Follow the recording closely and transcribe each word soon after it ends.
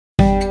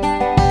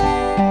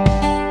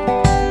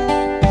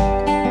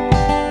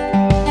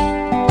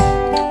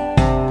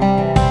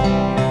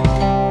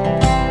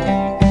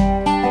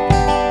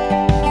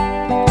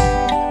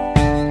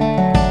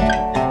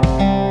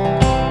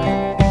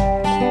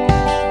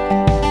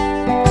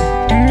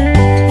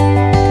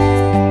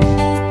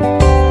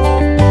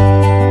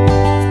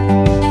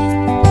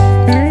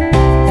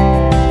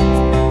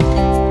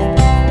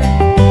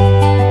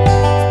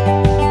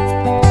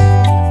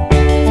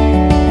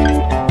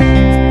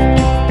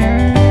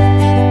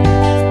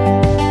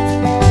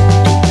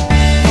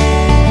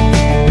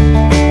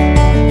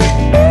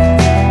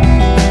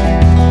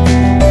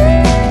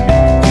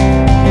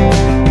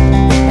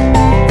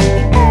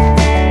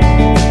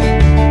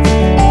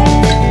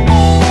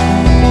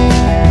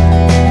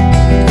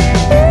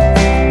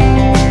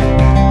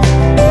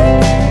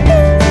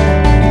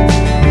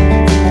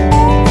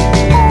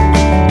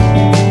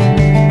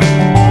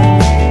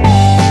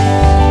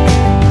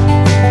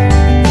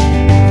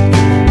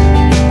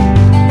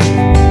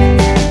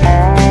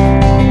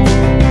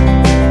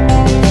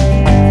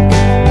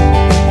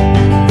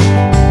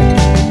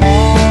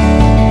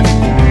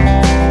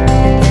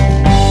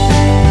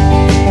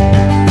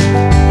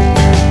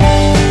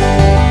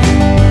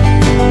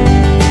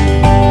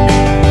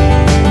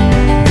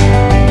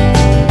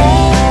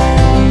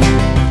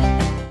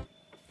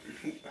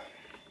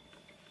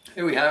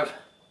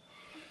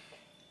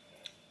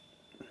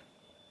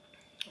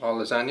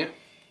lasagna.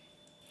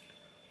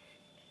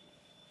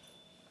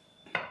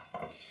 So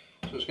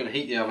I'm just going to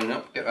heat the oven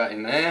up, get that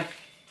in there.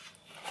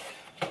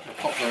 I'll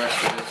pop the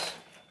rest of this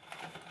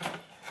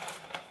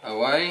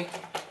away.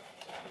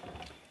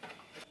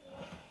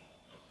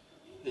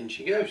 In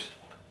she goes.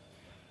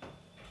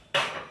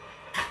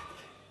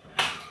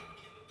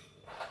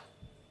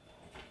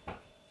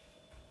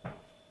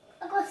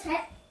 I got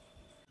it.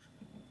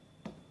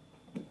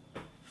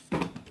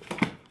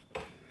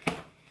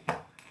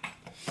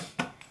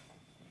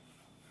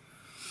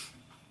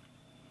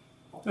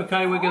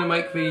 Okay, we're going to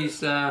make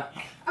these I'll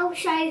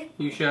show you.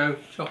 you show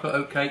chocolate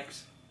oat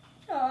cakes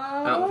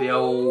out of the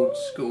old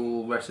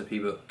school recipe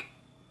book.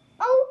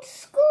 Old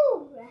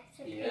school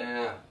recipe.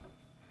 Yeah,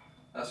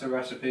 that's a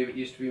recipe that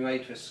used to be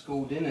made for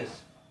school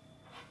dinners.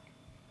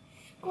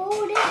 School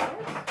dinners?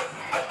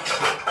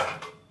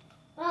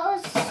 That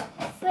was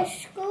for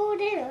school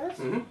dinners?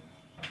 Mm-hmm.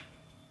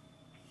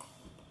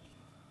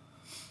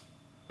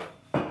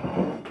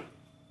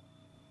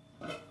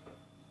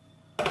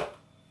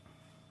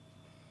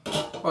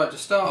 Right, to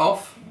start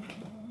off,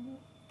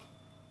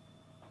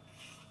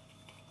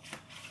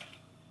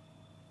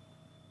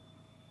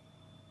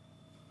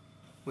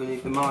 we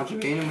need the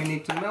margarine and we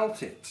need to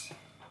melt it.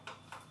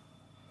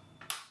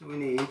 So we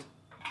need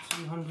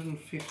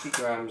 250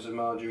 grams of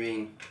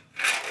margarine.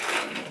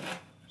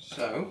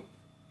 So,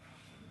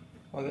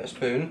 I'll get a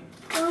spoon.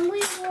 When we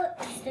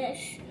watch this,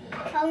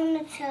 I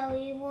want to tell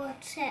you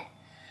what it,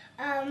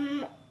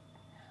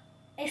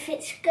 if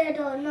it's good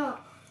or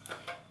not.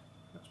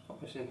 Let's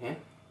pop this in here.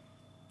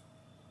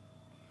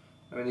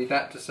 And we need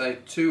that to say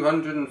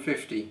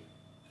 250.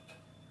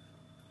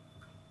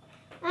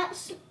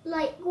 That's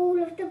like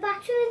all of the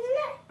batter, isn't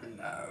it?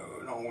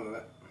 No, not all of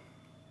it.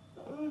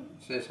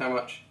 It says how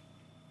much?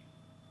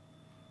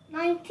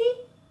 90?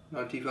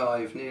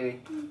 95, nearly.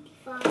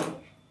 95.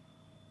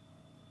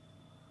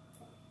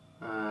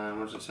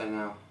 What does it say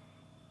now?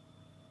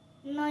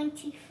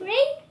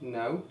 93?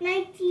 No.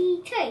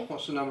 92?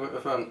 What's the number at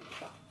the front?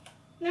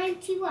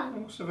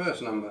 91? What's the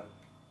verse number?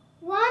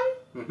 1?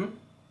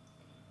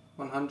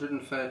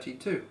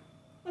 132.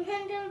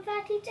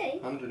 132?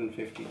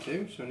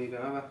 152, so we need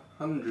another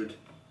 100.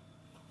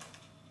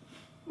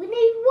 We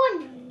need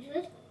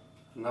 100?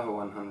 Another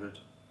 100.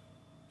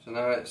 So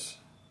now it's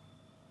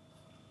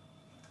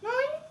 9?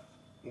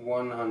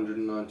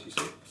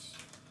 196.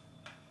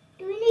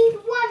 Do we need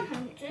And we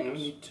 100?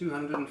 need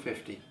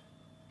 250.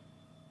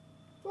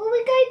 Will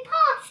we go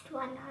past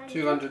 100?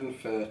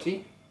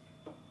 230.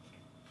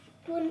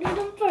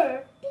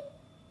 230?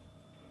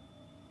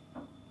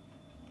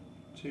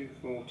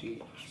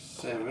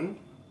 247.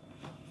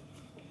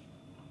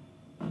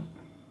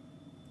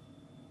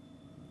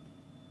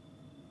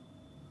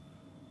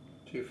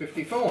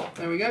 254.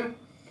 There we go. No,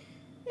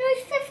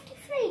 it's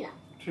 53 left.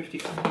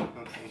 54.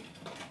 Okay.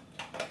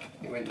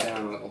 It went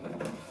down a little bit.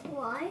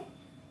 Why?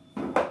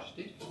 Just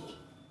did.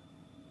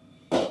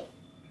 Because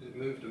it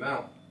moved them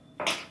out.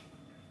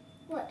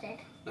 What did?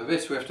 Now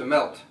this we have to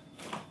melt.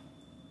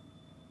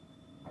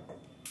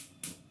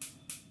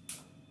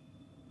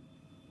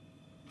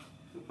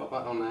 We'll pop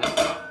that on there.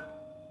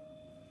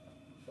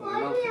 Why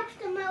do we have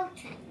to melt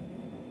it?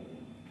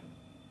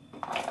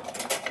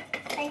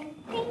 Ding,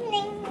 ding,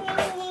 ding,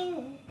 ding,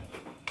 ding.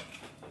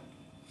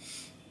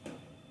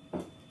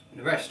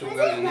 The rest all Is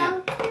goes it in there.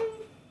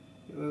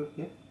 melting?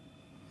 Yeah.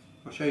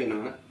 I'll show you in a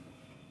minute.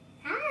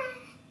 Ah.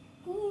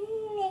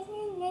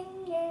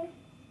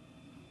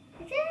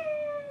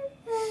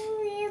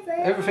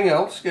 Everything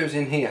else goes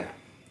in here.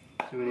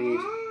 So we need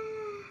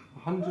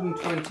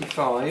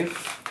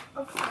 125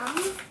 A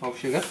bum? of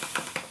sugar.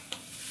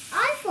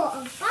 I thought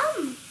a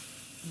bum.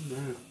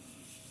 No.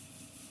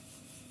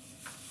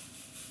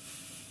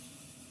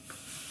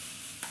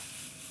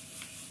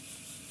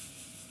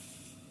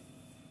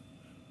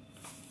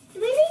 Do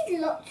we need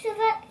lots of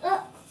it?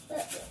 Look, look,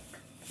 look.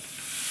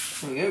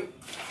 There we go.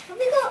 Have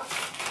we got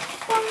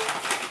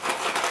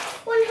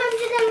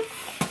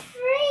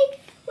 103?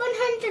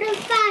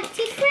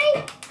 133?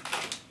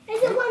 Is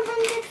it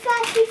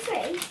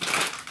 133?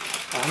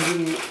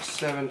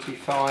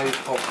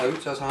 175 of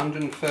oats. That's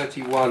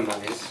 131.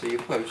 That is. So you're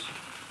close.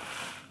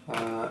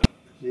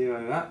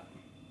 Zero that.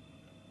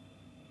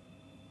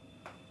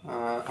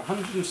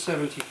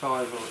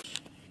 175 of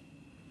oats.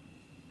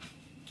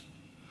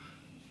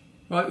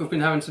 Right, we've been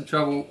having some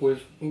trouble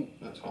with. Ooh,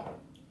 that's hot.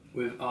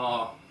 With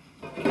our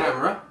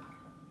camera.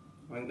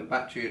 I think the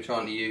battery you're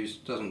trying to use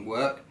doesn't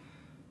work.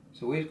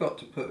 So we've got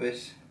to put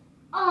this.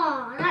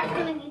 Oh, that's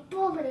going to be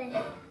boiling.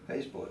 That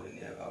is boiling,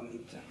 yeah, but I'll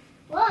need to.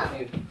 What?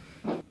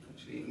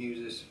 Actually, use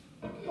this.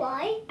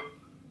 Why?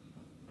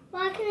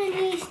 Why can I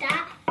use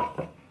that?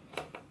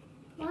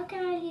 Why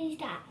can I use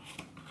that?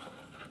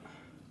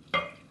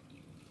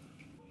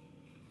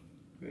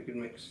 Very good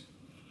mix.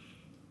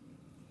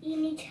 You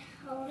need to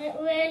hold it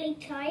really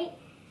tight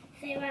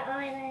so that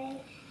I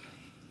don't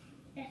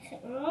get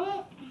it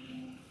wrong.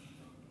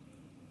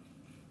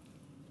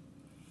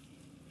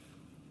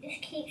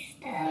 Just keep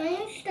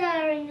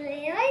stirring,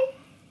 Leo.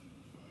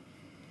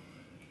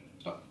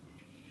 Stop.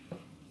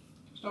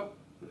 Stop.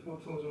 Before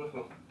falls on the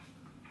floor.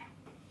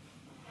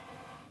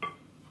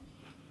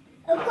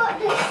 I've got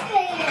the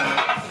scale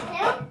on it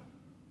still.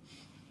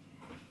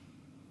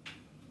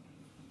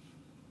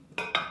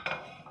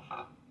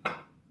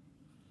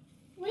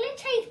 Will it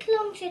take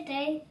long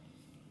today?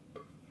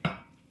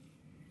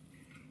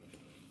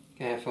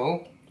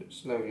 Careful, do it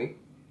slowly.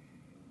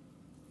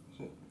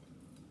 So.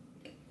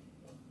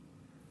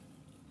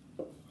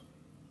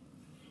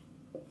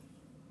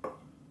 Oh,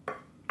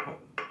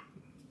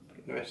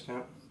 get the rest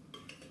out.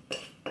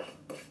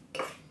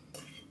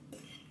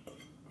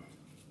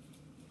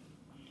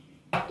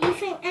 Do you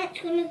think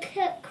that's going to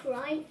cook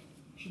right?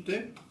 Should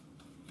do.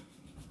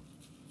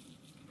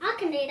 I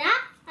can do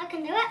that. I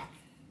can do it.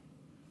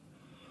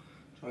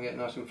 Try and get it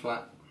nice and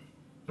flat.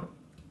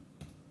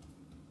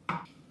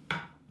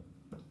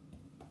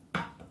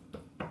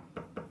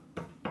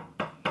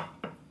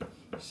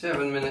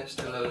 Seven minutes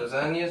till the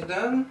lasagna's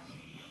done.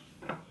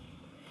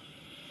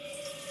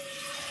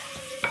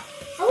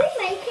 Are we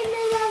making the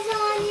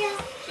lasagna?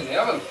 It's in the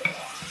oven.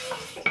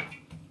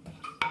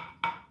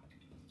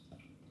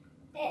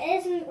 It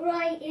isn't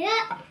right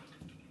yet.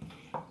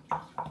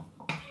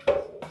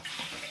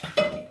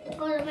 I've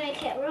got to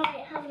make it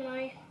right, haven't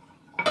I?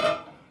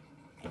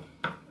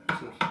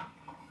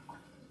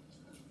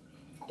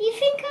 Do you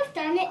think I've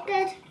done it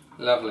good?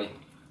 Lovely.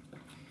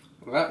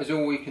 Well, that is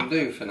all we can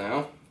do for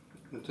now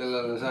until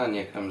the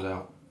lasagna comes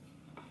out.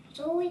 That's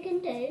all we can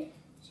do.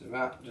 So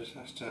that just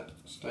has to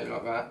stay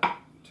like that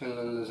till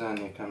the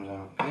lasagna comes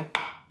out, okay?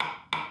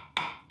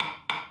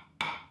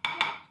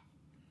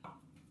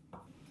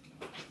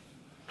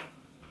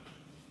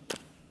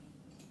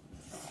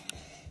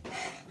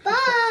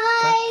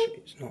 Bye!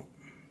 It's not.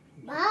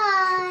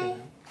 Bye!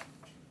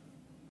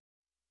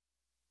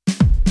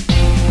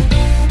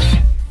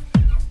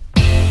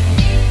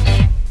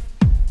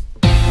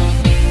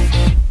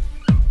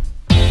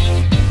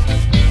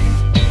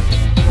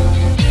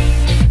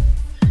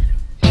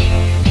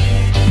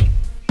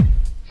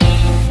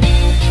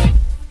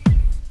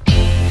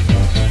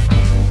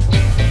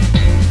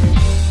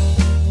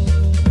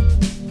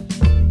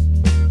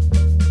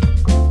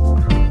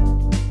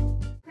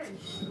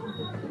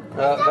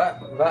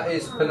 That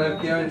is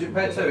Pinocchio and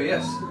Geppetto,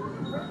 yes.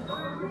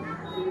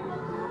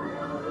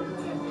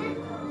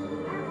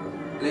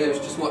 Leo's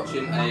just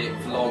watching a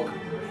vlog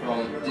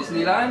from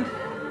Disneyland,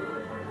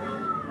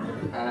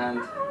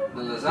 and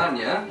the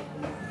lasagna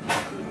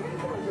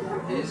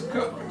is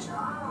cooked.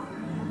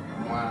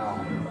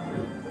 Wow.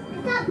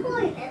 Is that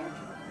boiling?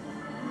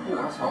 Oh,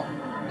 that's hot.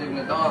 Even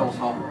the dial's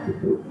hot.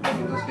 It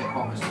does get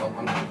hot, this top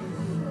one.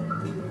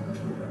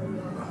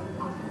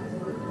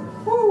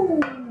 Woo!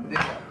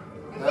 Yeah.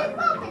 Is it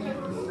bubbling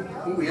still?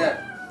 Oh yeah.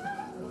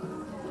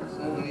 That's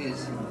all it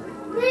is.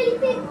 Really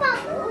big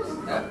bubbles?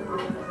 Yeah.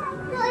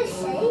 What I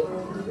see?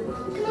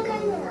 Can I go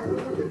in them?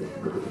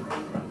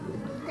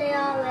 They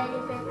are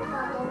really big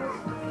bubbles.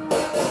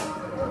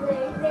 They're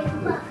really big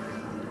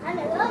bubbles. And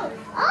they're going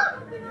up.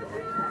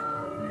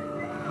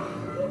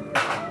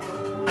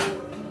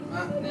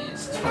 That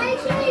needs to. Make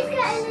sure he's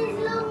getting his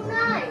long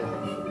knife.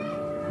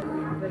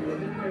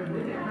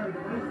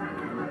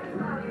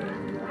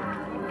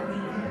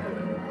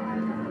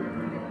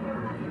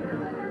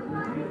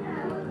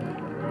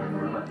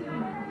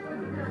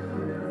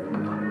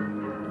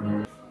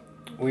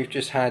 We've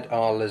just had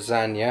our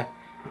lasagna.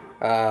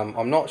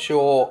 I'm not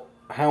sure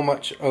how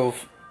much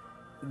of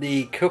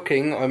the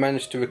cooking I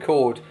managed to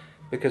record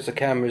because the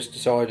camera's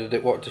decided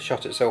it wanted to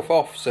shut itself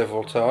off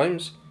several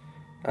times,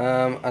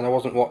 and I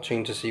wasn't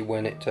watching to see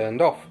when it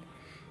turned off.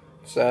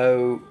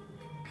 So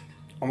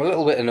I'm a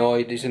little bit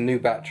annoyed. These are new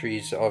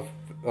batteries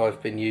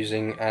I've been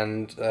using,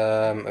 and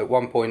at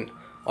one point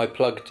I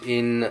plugged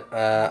in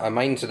a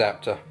mains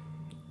adapter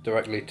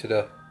directly to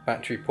the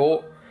battery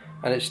port,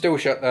 and it's still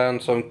shut down,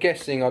 so I'm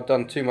guessing I've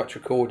done too much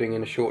recording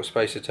in a short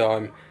space of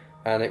time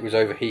and it was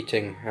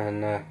overheating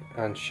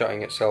and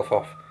shutting itself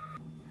off.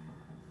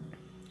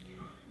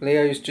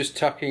 Leo's just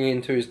tucking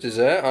into his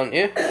dessert, aren't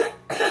you?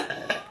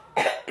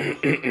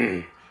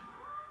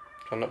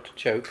 Try not to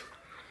choke.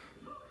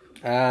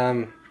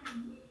 The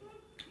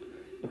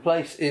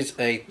place is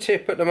a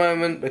tip at the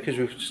moment because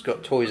we've just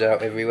got toys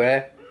out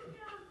everywhere,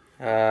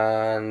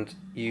 and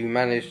you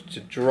managed to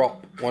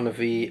drop one of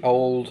the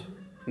old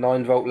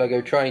 9-volt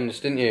Lego trains,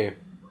 didn't you?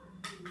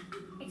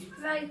 It's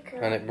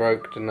broken. And it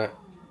broke, didn't it?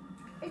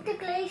 Is the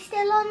glue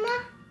still on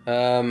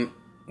there?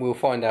 We'll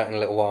find out in a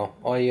little while.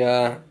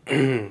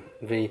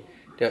 The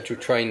actual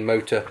train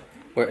motor,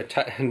 where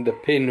the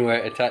pin where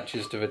it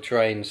attaches to the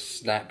train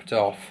snapped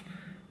off,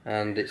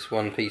 and it's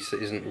one piece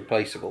that isn't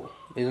replaceable,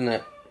 isn't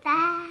it?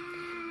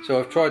 So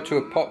I've tried to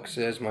epoxy.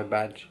 There's my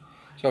badge.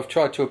 So I've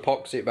tried to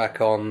epoxy it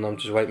back on. I'm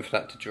just waiting for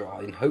that to dry,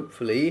 and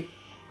hopefully.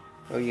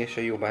 Oh yeah,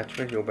 show your badge.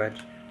 Where's your badge?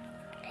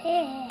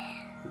 Here.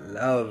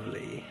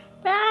 Lovely.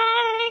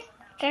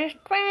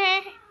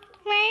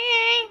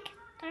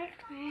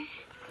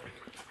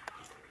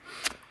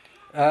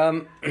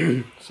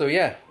 So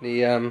yeah,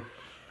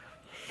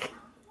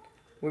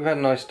 we've had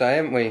a nice day,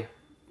 haven't we?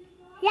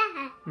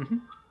 Yeah.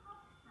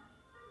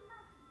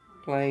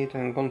 played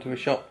and gone to the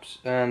shops,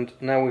 and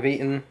now we've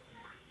eaten.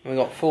 We've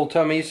got full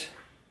tummies.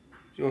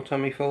 Is your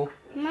tummy full?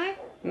 No.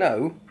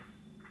 No?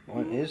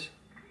 Mine is.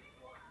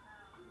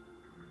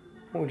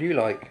 What would you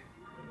like?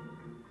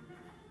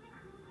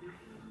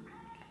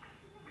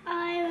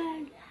 I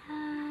would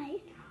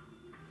like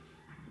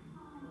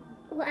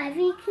whatever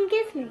you can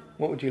give me.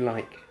 What would you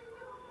like?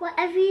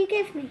 Whatever you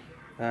give me.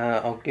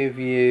 I'll give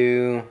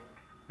you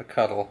a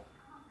cuddle.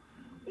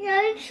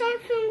 No,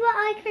 something that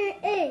I can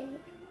eat.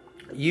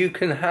 You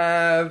can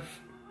have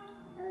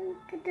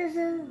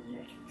Dessert.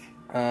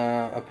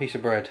 a piece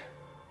of bread.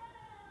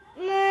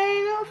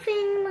 No,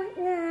 nothing like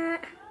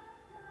that.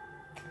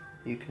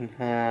 You can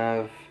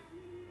have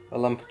a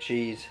lump of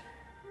cheese.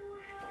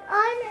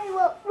 I know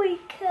what we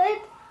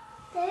could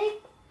do.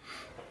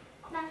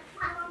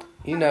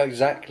 You know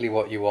exactly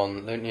what you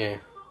want, don't you?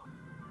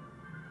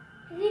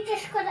 You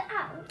just got it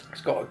out.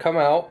 It's got to come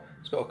out,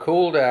 it's got to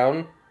cool down,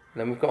 and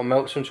then we've got to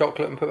melt some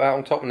chocolate and put that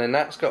on top, and then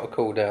that's got to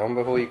cool down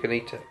before you can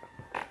eat it.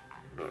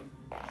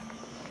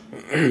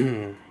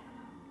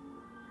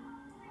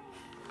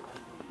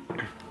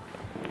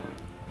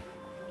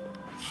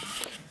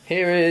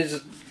 Here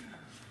is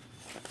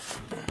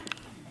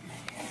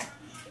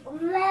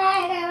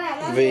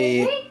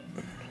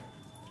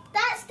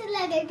That's the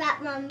Lego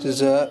Batman movie.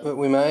 dessert that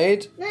we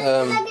made. That's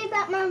the Lego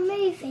Batman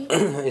movie.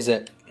 Is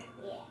it?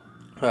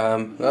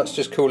 Yeah. That's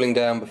just cooling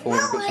down before we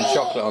put some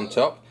chocolate on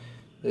top.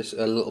 There's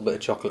a little bit of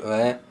chocolate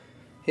there.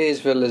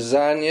 Here's the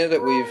lasagna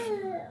that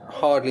we've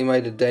hardly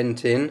made a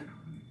dent in,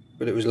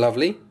 but it was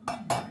lovely.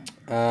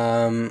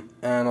 And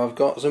I've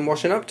got some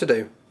washing up to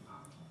do.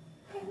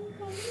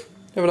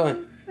 Haven't I?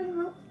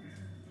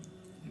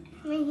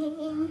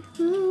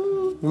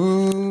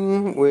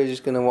 Ooh, we're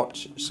just going to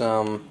watch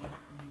some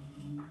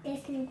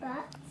Disney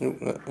Bucks.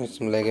 there's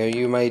some Lego.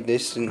 You made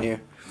this, didn't you?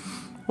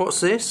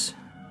 What's this?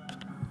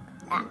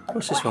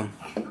 What's this one?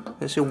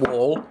 It's a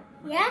wall.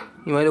 Yeah?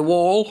 You made a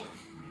wall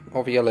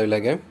of yellow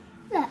Lego.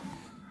 Look.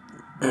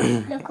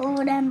 Look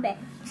all them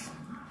bits.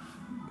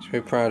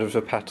 Very proud of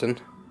the pattern.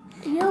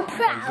 You're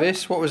proud?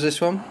 This, what was this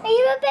one? Are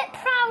you a bit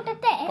proud of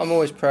this? I'm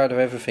always proud of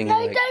everything. No,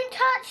 you make. don't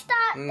touch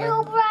that. No.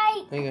 It'll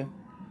break. There you go.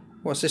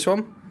 What's this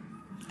one?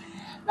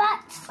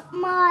 That's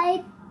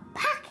my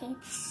package.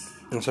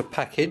 That's a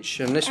package.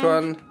 And this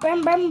one?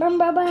 Brum, brum, brum,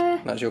 brum,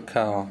 brum. That's your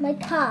car. My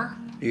car.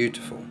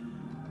 Beautiful.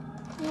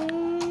 Do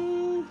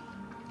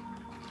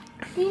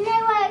you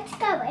know where it's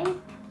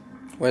going?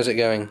 Where's it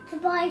going? To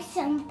buy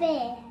some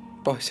beer.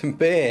 Buy some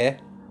beer?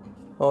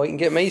 Oh, you can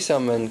get me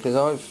some then, because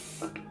I've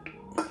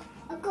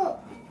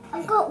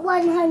got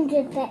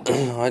 100 bits.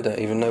 I don't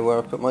even know where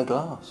I put my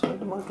glass. Where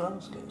did my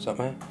glass go?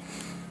 Somewhere.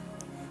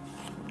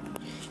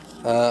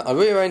 I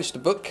rearranged the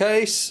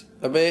bookcase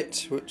a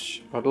bit,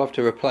 which I'd love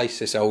to replace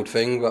this old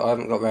thing, but I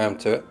haven't got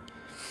round to it.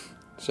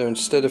 So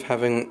instead of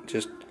having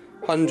just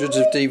hundreds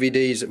of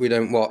DVDs that we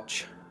don't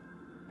watch,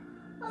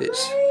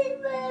 it's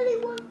really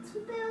want to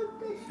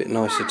build this a bit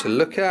nicer to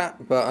look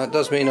at, but it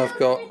does mean I've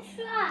got...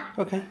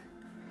 Okay.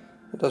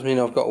 It does mean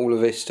I've got all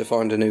of this to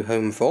find a new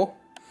home for.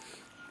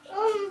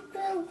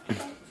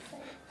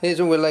 Here's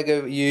all the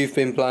Lego you've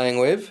been playing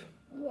with.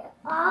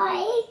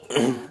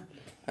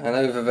 And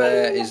over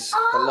there is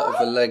a lot of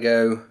the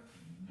Lego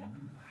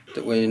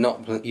that we're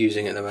not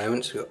using at the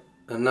moment. So we've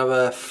got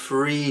another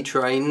 3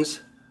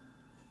 trains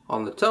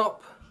on the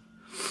top.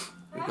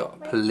 We've got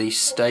a police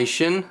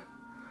station,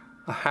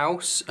 a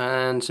house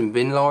and some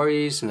bin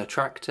lorries and a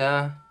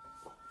tractor,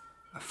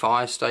 a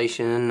fire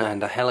station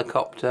and a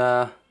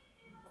helicopter,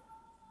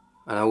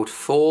 an old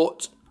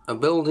fort, a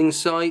building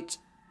site,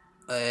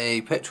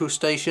 a petrol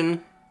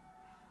station.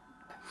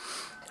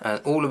 And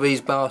all of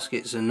these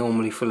baskets are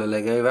normally full of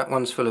Lego. That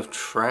one's full of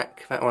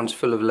track, that one's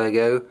full of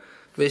Lego.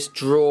 This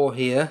drawer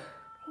here,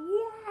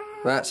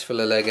 that's full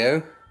of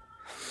Lego.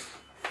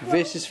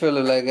 This is full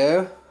of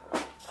Lego.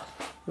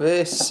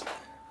 This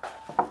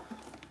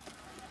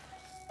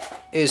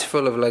is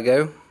full of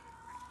Lego.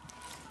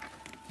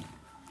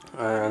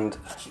 And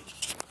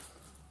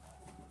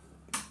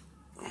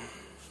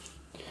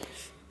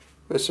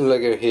there's some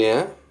Lego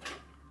here.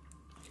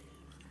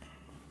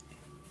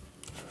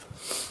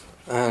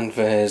 And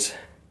there's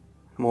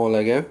more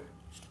Lego.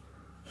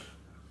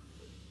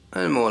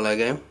 And more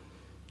Lego.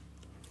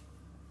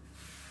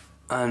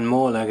 And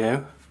more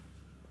Lego.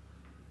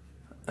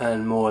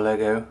 And more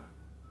Lego.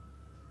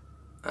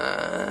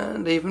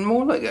 And even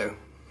more Lego.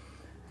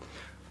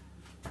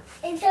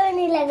 Is there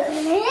any Lego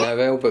in here? No,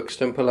 they're all books,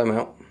 don't pull them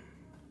out.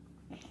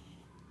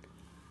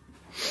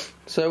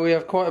 So we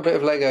have quite a bit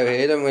of Lego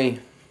here, don't we?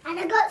 And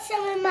I got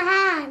some in my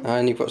hand.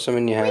 And you've got some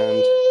in your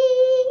hand.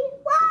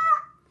 What?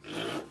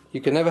 You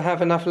can never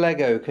have enough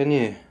Lego, can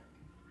you?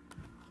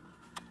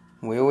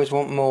 We always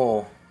want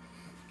more.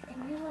 I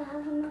never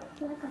have enough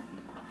Lego.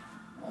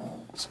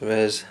 So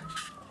there's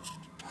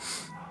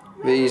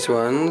these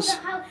ones.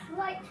 The house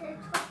right to the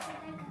top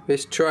of Lego.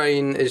 This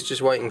train is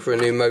just waiting for a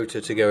new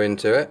motor to go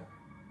into it,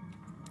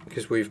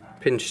 because we've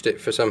pinched it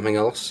for something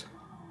else.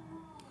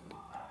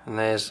 And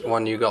there's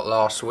one you got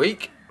last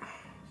week.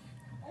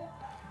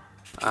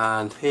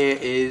 And here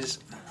is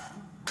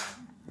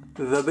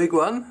The big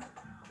one,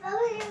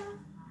 Oh, yeah.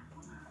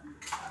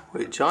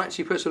 which I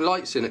actually put some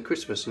lights in at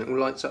Christmas and it all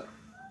lights up.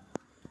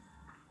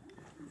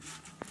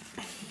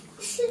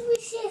 Should we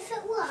see if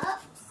it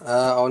works?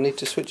 I'll need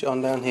to switch it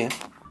on down here.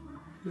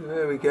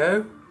 There we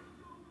go.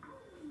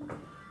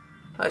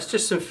 That's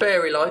just some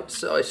fairy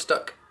lights that I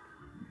stuck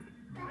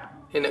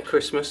in at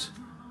Christmas,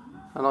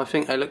 and I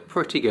think they look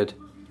pretty good.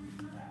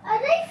 Are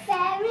they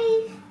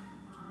fairies?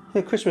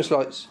 Yeah, Christmas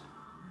lights.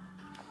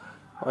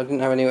 I didn't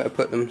have anywhere to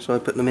put them, so I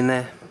put them in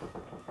there.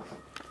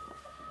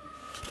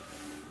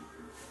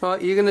 Right,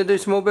 you're going to do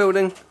some more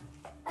building?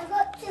 I've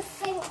got to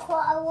think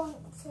what I want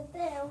to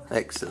build.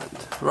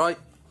 Excellent. Right.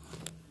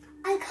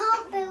 I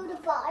can't build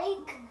a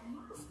bike.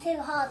 It's too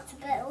hard to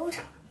build.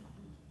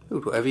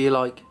 Build whatever you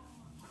like.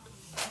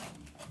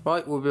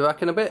 Right, we'll be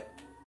back in a bit.